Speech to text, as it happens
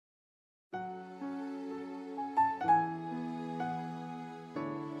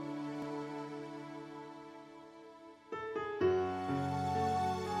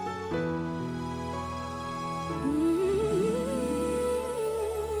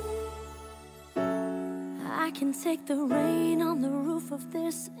I can take the rain on the roof of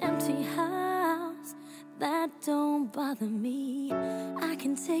this empty house. That don't bother me. I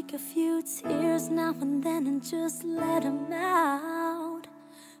can take a few tears now and then and just let them out.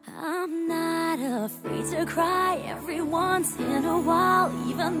 I'm not afraid to cry every once in a while,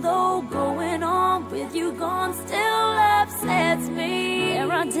 even though going on with you gone still upsets me.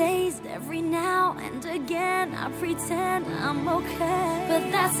 There are days every now and again I pretend I'm okay, but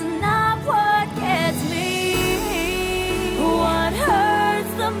that's not what gets me. What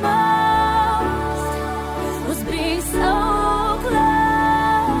hurts the most was being so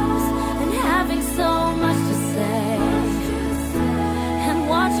close and having so much to say, and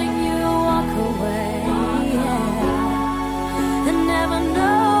watching you walk away, and never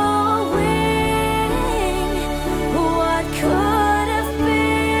knowing what could have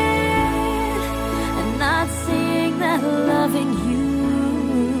been, and not seeing that loving you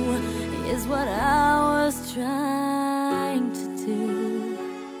is what I was trying to do.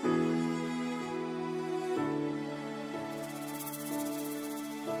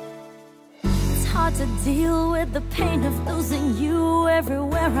 It's hard to deal with the pain of losing you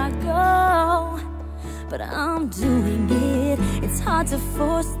everywhere I go, but I'm doing it. It's hard to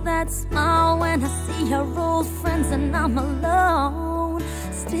force that smile when I see your old friends and I'm alone.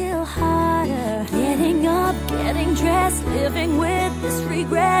 Still harder getting up, getting dressed, living with this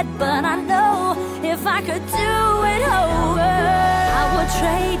regret. But I know if I could do it over, I would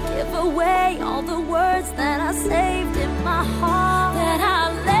trade, give away all the words that I saved in my heart, that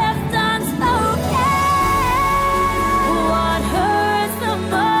I left unspoken. What hurts the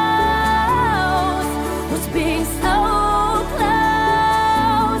most was being so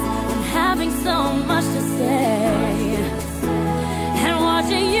close and having so much to say, and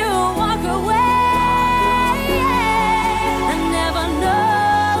watching you walk away, and never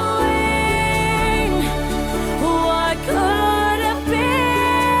knowing what could have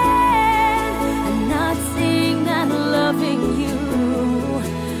been, and not seeing that loving you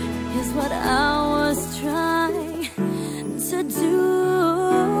is what I was trying to do.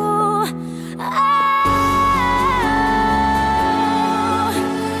 Oh,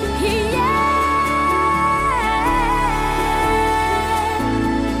 yeah.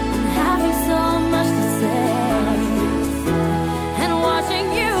 Having so much to say, and watching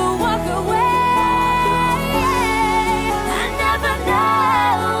you walk away, and never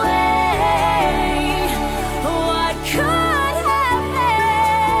knowing what could have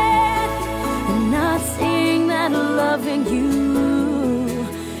been, and not seeing that loving you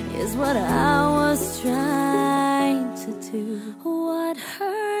is what I was trying to do. What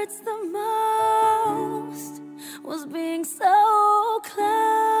hurts the most was being so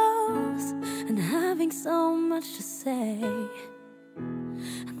close and having so much to say,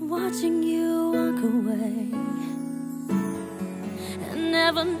 and watching you walk away, and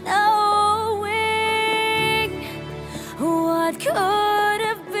never knowing what could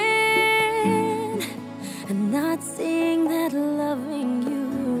have been, and not seeing that loving you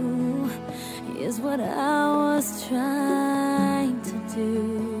is what I